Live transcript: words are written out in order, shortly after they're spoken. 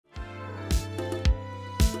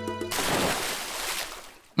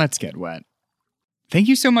Let's get wet. Thank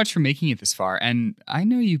you so much for making it this far, and I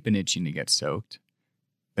know you've been itching to get soaked.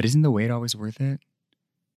 But isn't the wait always worth it?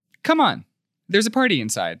 Come on, there's a party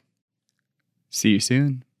inside. See you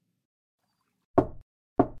soon.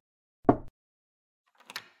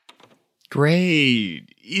 Great,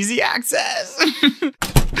 easy access.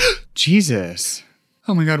 Jesus.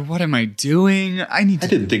 Oh my God, what am I doing? I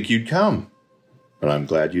didn't think you'd come, but I'm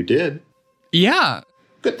glad you did. Yeah.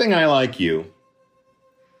 Good thing I like you.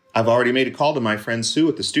 I've already made a call to my friend Sue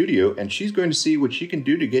at the studio, and she's going to see what she can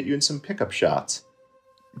do to get you in some pickup shots.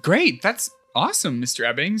 Great. That's awesome, Mr.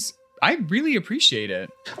 Ebbings. I really appreciate it.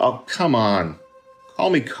 Oh, come on. Call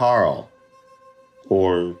me Carl.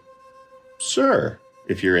 Or Sir,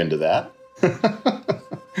 if you're into that.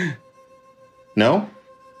 No?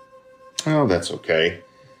 Oh, that's okay.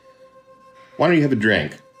 Why don't you have a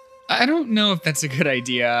drink? I don't know if that's a good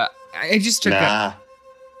idea. I just took Nah.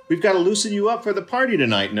 We've got to loosen you up for the party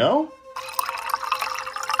tonight, no?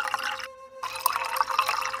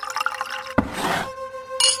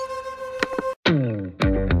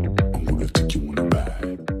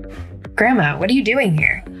 Grandma, what are you doing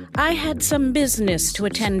here? I had some business to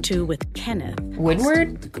attend to with Kenneth.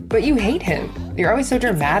 Woodward? But you hate him. You're always so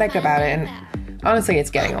dramatic about it, and honestly,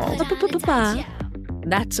 it's getting old.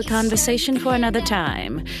 That's a conversation for another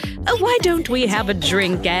time. Why don't we have a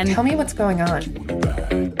drink and... Tell me what's going on.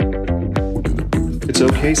 It's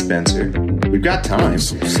okay, Spencer. We've got time.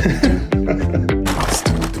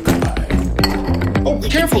 Oh,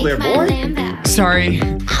 careful there, boy. Sorry.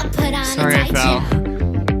 Sorry I fell.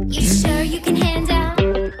 You sure you can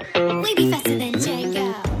handle? We be faster than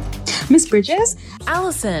Django. Miss Bridges?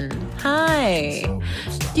 Allison, hi.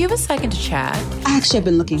 Do you have a second to chat? Actually, I've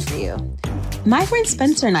been looking for you. My friend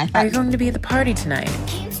Spencer and I thought... Are you going to be at the party tonight?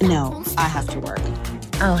 No, I have to work.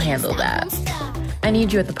 I'll handle that. I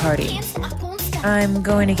need you at the party. I'm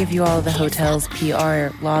going to give you all the hotel's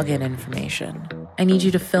PR login information. I need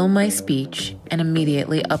you to film my speech and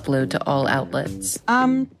immediately upload to all outlets.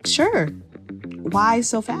 Sure. Why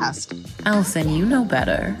so fast? Allison, you know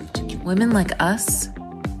better. Women like us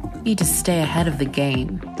need to stay ahead of the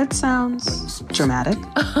game. That sounds dramatic.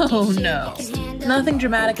 Oh, no. Nothing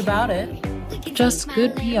dramatic about it. Just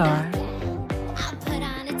good PR.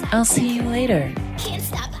 I'll see you later.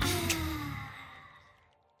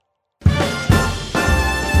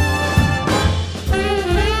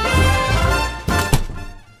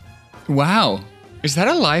 Wow. Is that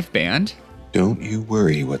a live band? Don't you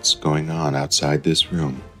worry what's going on outside this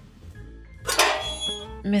room.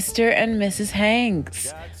 Mr. and Mrs.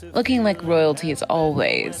 Hanks, looking like royalty as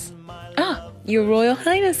always. Ah, your Royal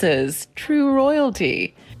Highnesses, true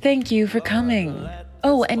royalty. Thank you for coming.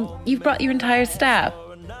 Oh, and you've brought your entire staff.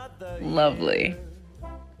 Lovely.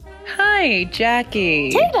 Hi,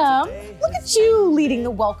 Jackie. Tatum, look at you leading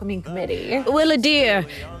the welcoming committee. Willa dear,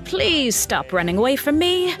 please stop running away from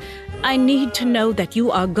me. I need to know that you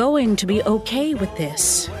are going to be okay with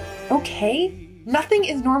this. Okay? Nothing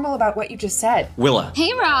is normal about what you just said. Willa.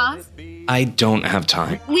 Hey, Rob. I don't have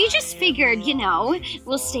time. We just figured,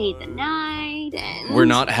 we'll stay the night and... We're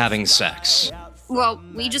not having sex. Well,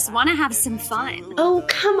 we just want to have some fun. Oh,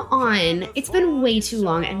 come on. It's been way too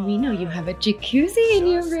long, and we know you have a jacuzzi in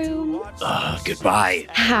your room. Goodbye.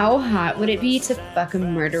 How hot would it be to fuck a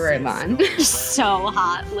murderer, Lon? So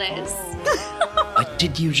hot, Liz. What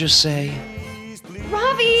did you just say?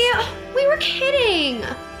 Ravi, we were kidding.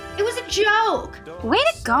 It was a joke. Way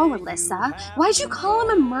to go, Alyssa. Why'd you call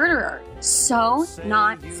him a murderer? So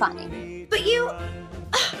not funny. But you...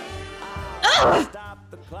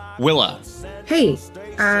 Willa. Hey,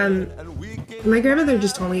 my grandmother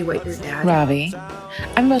just told me what your dad... Ravi,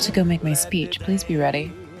 I'm about to go make my speech. Please be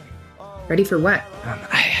ready. Ready for what?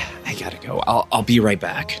 I gotta go. I'll be right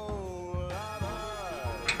back.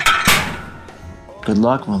 Good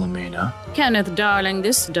luck, Wilhelmina. Kenneth, darling,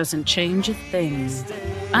 this doesn't change a thing.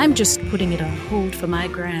 I'm just putting it on hold for my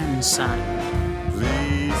grandson.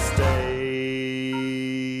 Please stay.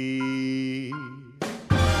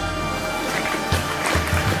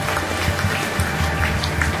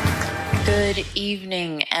 Good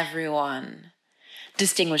evening, everyone.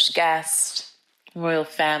 Distinguished guests, royal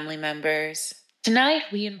family members. Tonight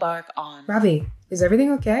we embark on... Ravi, is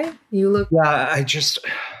everything okay? You look... Yeah,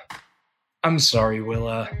 I'm sorry,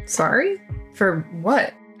 Willa. Sorry? For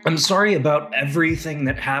what? I'm sorry about everything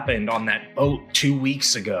that happened on that boat 2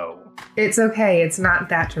 weeks ago. It's okay. It's not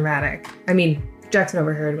that dramatic. I mean, Jackson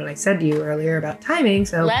overheard what I said to you earlier about timing,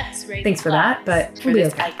 so thanks for that, but for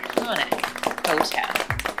this iconic hotel.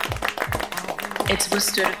 It's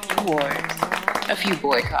withstood a few wars, a few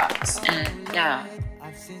boycotts, and now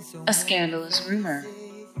a scandalous rumor.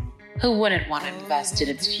 Who wouldn't want to invest in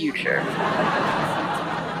its future?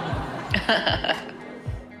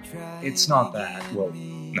 It's not that. Well,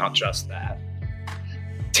 not just that.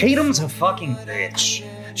 Tatum's a fucking bitch.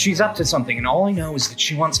 She's up to something, and all I know is that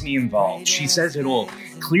she wants me involved. She says it'll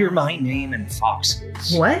clear my name and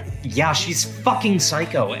Fox's. What? Yeah, she's fucking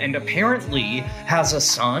psycho, and apparently has a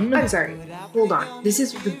son. I'm sorry. Hold on. This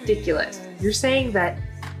is ridiculous. You're saying that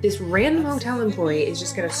this random hotel employee is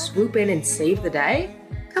just gonna swoop in and save the day?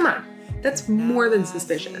 Come on. That's more than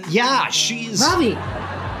suspicious. Yeah, she's... Ravi,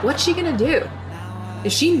 what's she gonna do?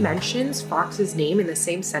 If she mentions Fox's name in the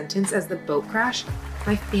same sentence as the boat crash,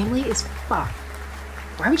 my family is fucked.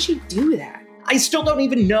 Why would she do that? I still don't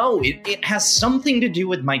even know. It has something to do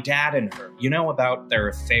with my dad and her. You know about their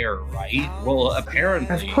affair, right? Well,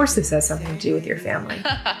 apparently... Of course this has something to do with your family.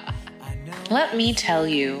 Let me tell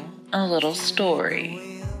you a little story.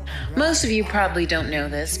 Most of you probably don't know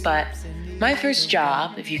this, but my first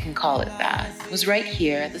job, if you can call it that, was right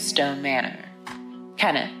here at the Stone Manor.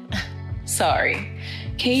 Kenneth, sorry,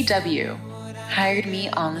 KW, hired me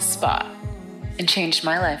on the spot and changed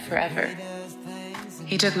my life forever.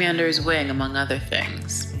 He took me under his wing, among other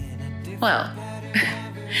things. Well,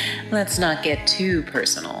 let's not get too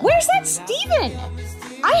personal. Where's that Steven?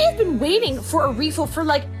 I have been waiting for a refill for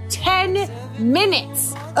like 10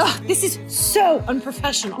 minutes. Ugh, this is so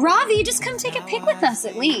unprofessional. Ravi, just come take a pic with us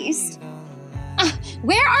at least.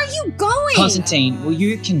 Where are you going? Constantine, will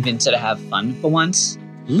you convince her to have fun for once?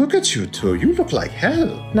 Look at you two. You look like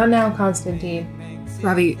hell. Not now, Constantine.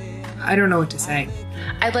 Ravi, I don't know what to say.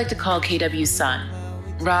 I'd like to call KW's son,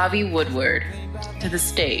 Ravi Woodward, to the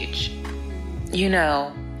stage. You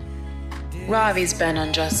know, Ravi's been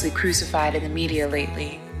unjustly crucified in the media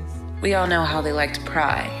lately. We all know how they like to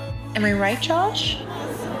pry. Am I right, Josh?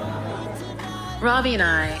 Ravi and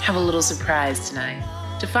I have a little surprise tonight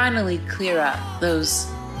to finally clear up those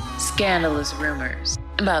scandalous rumors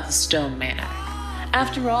about the Stone Manor.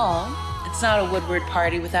 After all, it's not a Woodward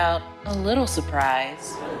party without a little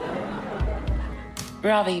surprise.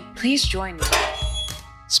 Ravi, please join me.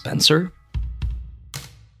 Spencer?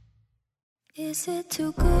 Is it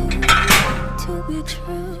too good to be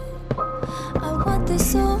true? I want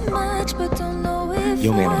this so much, but don't know if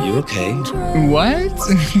Yo, man, are you okay? What?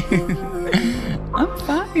 I'm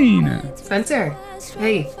fine. Spencer.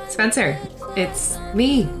 Hey, Spencer. It's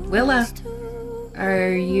me, Willa.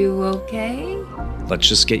 Are you okay? Let's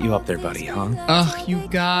just get you up there, buddy, huh? Ugh, you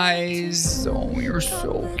guys. Oh, you're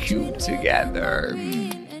so cute together.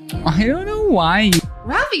 I don't know why.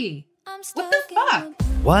 Ravi! What the fuck?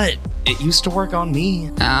 What? It used to work on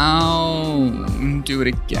me. Ow. Do it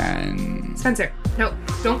again. Spencer, no,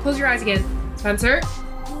 don't close your eyes again. Spencer?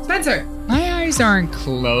 Spencer! My eyes aren't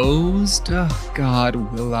closed. Oh, God,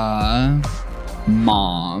 Willa.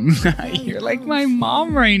 Mom. You're like my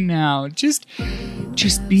mom right now. Just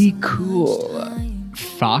be cool.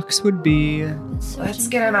 Fox would be... Let's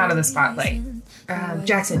get him out of the spotlight.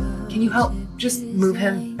 Jackson, can you help? Just move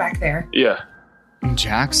him back there. Yeah.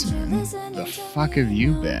 Jackson, the fuck have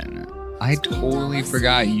you been? I totally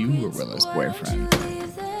forgot you were Willa's boyfriend.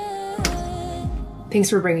 Thanks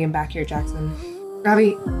for bringing him back here, Jackson.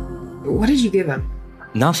 Ravi, what did you give him?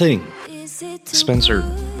 Nothing. Spencer,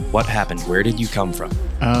 what happened? Where did you come from?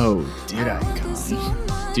 Oh, did I come?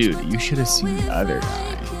 Dude, you should have seen the other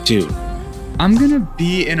guy. Dude. I'm gonna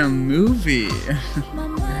be in a movie.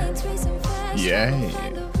 Yay.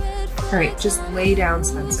 Alright, just lay down,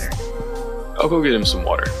 Spencer. I'll go get him some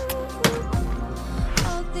water.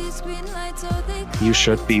 You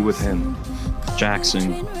should be with him.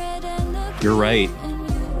 Jackson, you're right.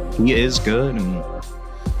 He is good, and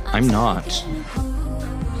I'm not.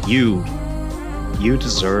 You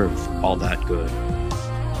deserve all that good.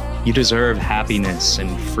 You deserve happiness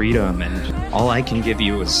and freedom, and all I can give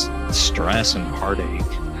you is stress and heartache.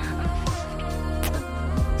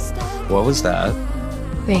 What was that?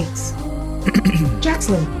 Thanks.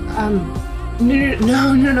 Jackson,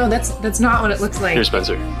 no, that's not what it looks like. Here,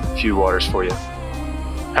 Spencer. A few waters for you.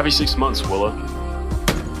 Happy 6 months, Willa.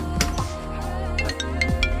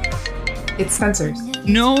 It's Spencer's.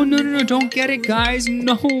 No, don't get it, guys.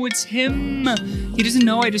 No, it's him. He doesn't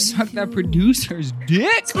know I just sucked that producer's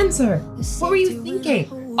dick. Spencer, what were you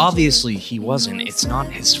thinking? Obviously, he wasn't. It's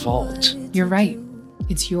not his fault. You're right.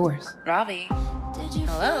 It's yours. Ravi,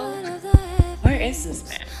 hello? Where is this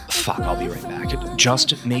man? Fuck, I'll be right back.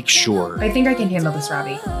 Just make sure. I think I can handle this,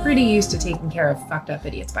 Ravi. Pretty used to taking care of fucked up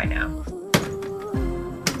idiots by now.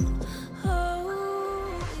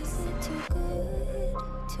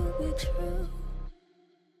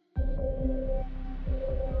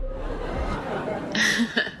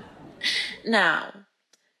 Now,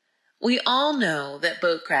 We all know that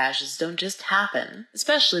boat crashes don't just happen,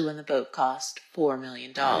 especially when the boat cost $4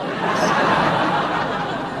 million. I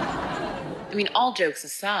mean, all jokes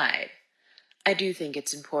aside, I do think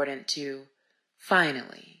it's important to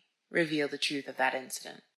finally reveal the truth of that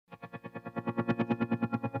incident.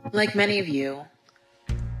 Like many of you,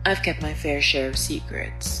 I've kept my fair share of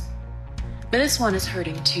secrets, but this one is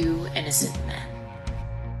hurting 2 innocent men.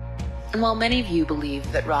 And while many of you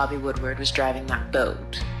believe that Ravi Woodward was driving that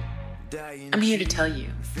boat, I'm here to tell you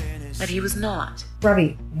that he was not.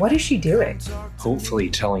 Ravi, what is she doing? Hopefully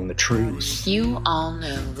telling the truth. You all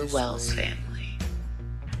know the Wells family.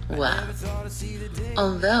 Well,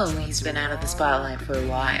 although he's been out of the spotlight for a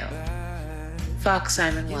while, Fox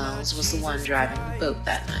Simon Wells was the one driving the boat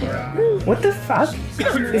that night. What the fuck?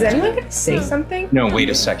 Is anyone gonna say something? No, wait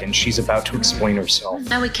a second. She's about to explain herself.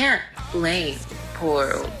 Now we can't blame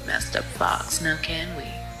poor old messed up Fox, now can we?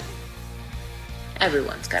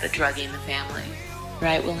 Everyone's got a druggie in the family.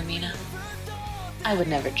 Right, Wilhelmina? I would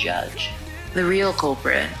never judge. The real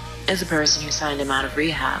culprit is the person who signed him out of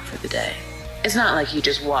rehab for the day. It's not like he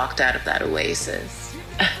just walked out of that oasis.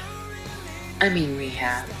 I mean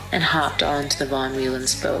rehab, and hopped onto the Von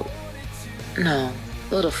Whelan's boat. No,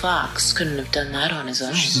 little Fox couldn't have done that on his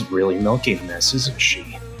own. She's really milking this, isn't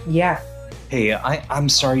she? Yeah. Hey, I'm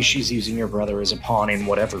sorry she's using your brother as a pawn in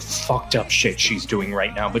whatever fucked up shit she's doing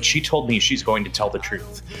right now, but she told me she's going to tell the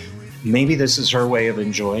truth. Maybe this is her way of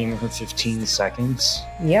enjoying her 15 seconds?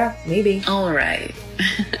 Yeah, maybe. All right.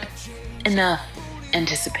 Enough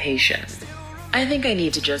anticipation. I think I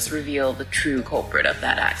need to just reveal the true culprit of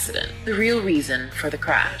that accident. The real reason for the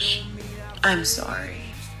crash. I'm sorry.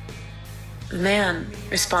 The man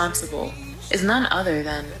responsible is none other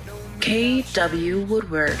than K.W.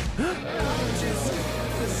 Woodward.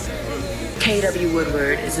 K.W.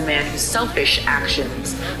 Woodward is a man whose selfish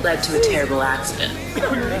actions led to a terrible accident.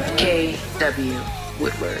 K.W.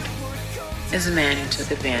 Woodward is a man who took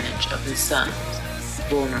advantage of his son's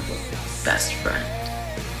vulnerable best friend.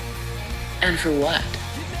 And for what?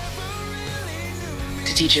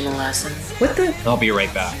 To teach him a lesson? What the? I'll be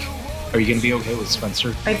right back. Are you gonna be okay with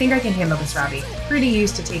Spencer? I think I can handle this, Ravi. Pretty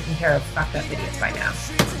used to taking care of fucked up idiots by now.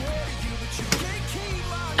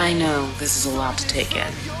 I know this is a lot to take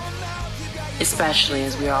in, especially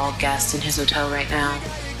as we are all guests in his hotel right now.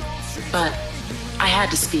 But I had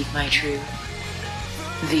to speak my truth.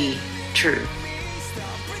 The truth.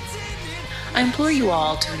 I implore you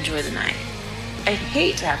all to enjoy the night. I'd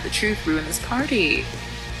hate to have the truth ruin this party.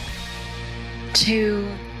 To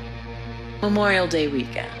Memorial Day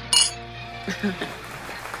weekend.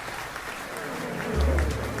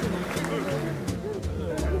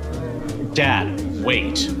 Dad,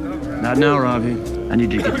 wait. Not now, Ravi. I need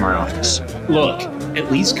to get to my office. Look, at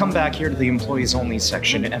least come back here to the employees only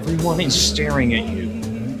section. Everyone is staring at you.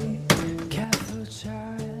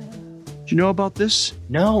 Do you know about this?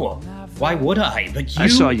 No. Why would I? But you... I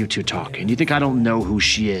saw you two talking. You think I don't know who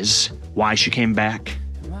she is? Why she came back?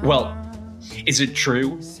 Well, is it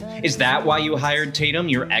true? Is that why you hired Tatum,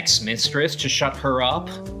 your ex-mistress, to shut her up?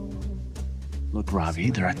 Look,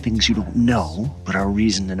 Ravi, there are things you don't know, but are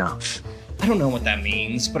reason enough. I don't know what that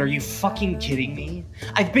means, but are you fucking kidding me?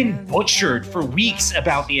 I've been butchered for weeks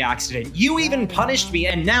about the accident. You even punished me,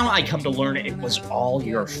 and now I come to learn it was all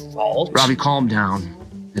your fault? Ravi, calm down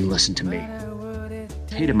and listen to me.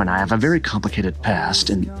 Tatum and I have a very complicated past,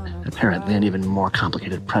 and apparently an even more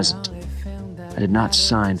complicated present. I did not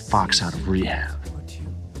sign Fox out of rehab.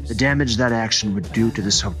 The damage that action would do to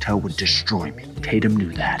this hotel would destroy me. Tatum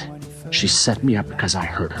knew that. She set me up because I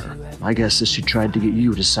hurt her. My guess is she tried to get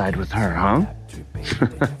you to side with her, huh?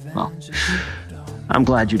 Well, I'm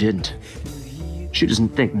glad you didn't. She doesn't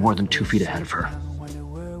think more than 2 feet ahead of her.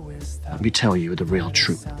 Let me tell you the real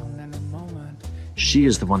truth. She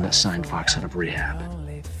is the one that signed Fox out of rehab.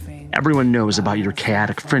 Everyone knows about your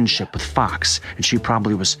chaotic friendship with Fox, and she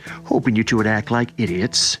probably was hoping you two would act like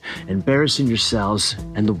idiots, embarrassing yourselves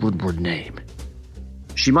and the Woodward name.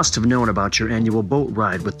 She must have known about your annual boat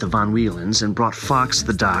ride with the Von Whelans and brought Fox to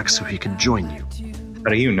the dock so he could join you.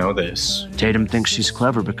 How do you know this? Tatum thinks she's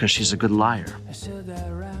clever because she's a good liar.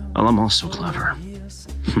 Well, I'm also clever.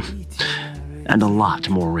 And a lot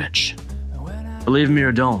more rich. Believe me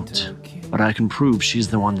or don't, but I can prove she's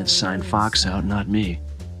the one that signed Fox out, not me.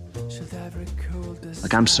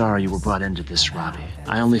 Like, I'm sorry you were brought into this, Ravi.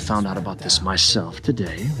 I only found out about this myself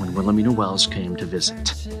today when Wilhelmina Wells came to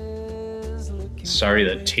visit. Sorry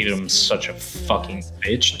that Tatum's such a fucking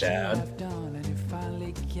bitch, Dad.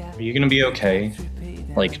 Are you gonna be okay?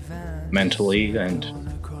 Like, mentally and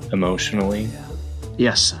emotionally?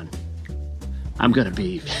 Yes, son. I'm gonna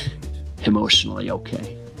be emotionally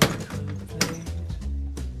okay.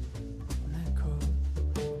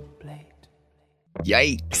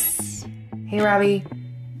 Yikes. Hey, Ravi.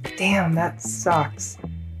 Damn, that sucks.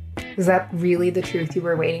 Was that really the truth you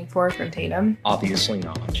were waiting for from Tatum? Obviously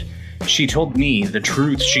not. She told me the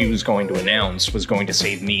truth she was going to announce was going to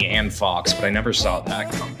save me and Fox, but I never saw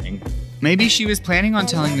that coming. Maybe she was planning on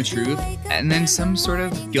telling the truth, and then some sort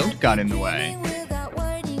of guilt got in the way.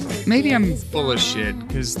 Maybe I'm full of shit,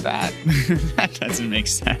 because that doesn't make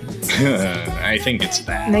sense. I think it's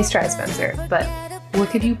that. Nice try, Spencer, but what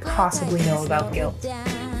could you possibly know about guilt?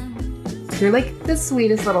 You're like the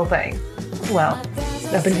sweetest little thing. Well,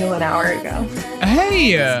 up until an hour ago.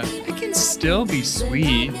 Hey, I can still be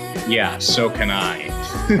sweet. Yeah, so can I.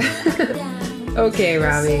 Okay,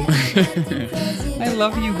 Ravi. I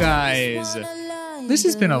love you guys. This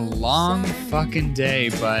has been a long fucking day,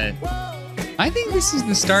 but I think this is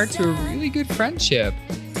the start to a really good friendship.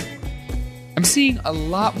 I'm seeing a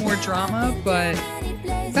lot more drama, but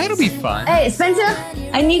that'll be fun. Hey, Spencer,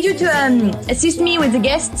 I need you to assist me with the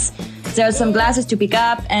guests. There are some glasses to pick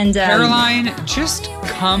up and... Caroline, just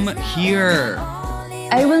come here.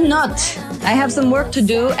 I will not. I have some work to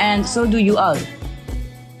do, and so do you all.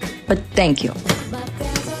 But thank you.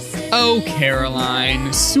 Oh,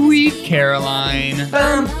 Caroline. Sweet Caroline.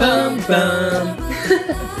 Bum, bum, bum.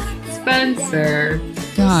 Spencer.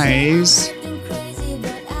 Guys.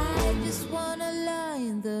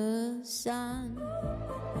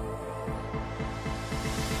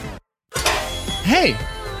 Hey,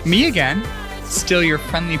 me again. Still your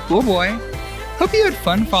friendly pool boy. Hope you had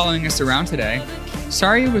fun following us around today.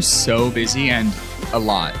 Sorry it was so busy and a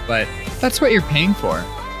lot, but that's what you're paying for,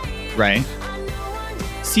 right?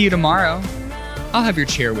 See you tomorrow. I'll have your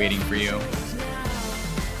chair waiting for you.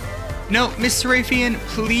 No, Mr. Rafian,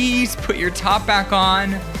 please put your top back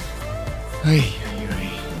on. Ay,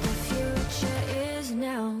 ay,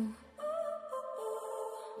 ay.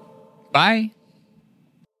 Bye.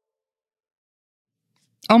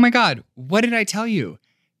 Oh my God, what did I tell you?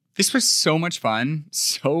 This was so much fun,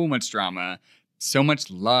 so much drama, so much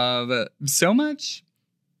love, so much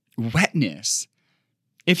wetness.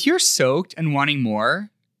 If you're soaked and wanting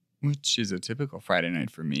more, which is a typical Friday night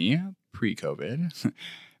for me, pre-COVID,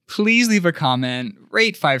 please leave a comment,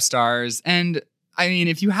 rate 5 stars, and I mean,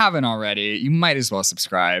 if you haven't already, you might as well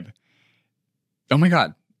subscribe. Oh my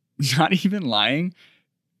God, not even lying.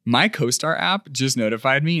 My CoStar app just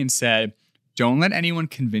notified me and said, don't let anyone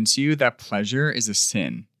convince you that pleasure is a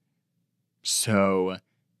sin. So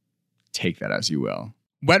take that as you will.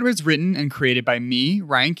 Wet was written and created by me,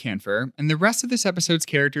 Ryan Canfer, and the rest of this episode's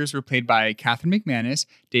characters were played by Catherine McManus,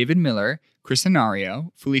 David Miller, Chris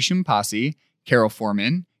Inario, Felicia Mpasi, Carol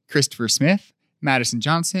Foreman, Christopher Smith, Madison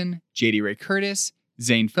Johnson, JD Ray Curtis,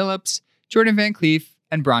 Zane Phillips, Jordan Van Cleef,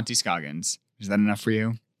 and Bronte Scoggins. Is that enough for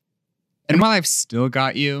you? And while I've still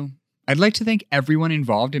got you, I'd like to thank everyone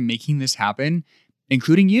involved in making this happen,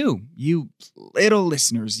 including you little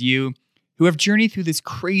listeners, you who have journeyed through this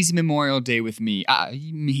crazy Memorial Day with me.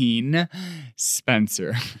 I mean,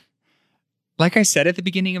 Spencer. Like I said at the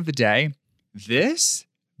beginning of the day, this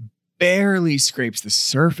barely scrapes the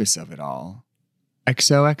surface of it all.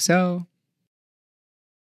 XOXO.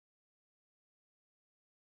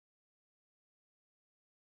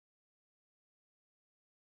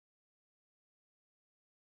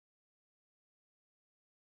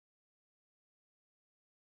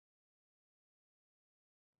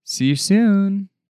 See you soon.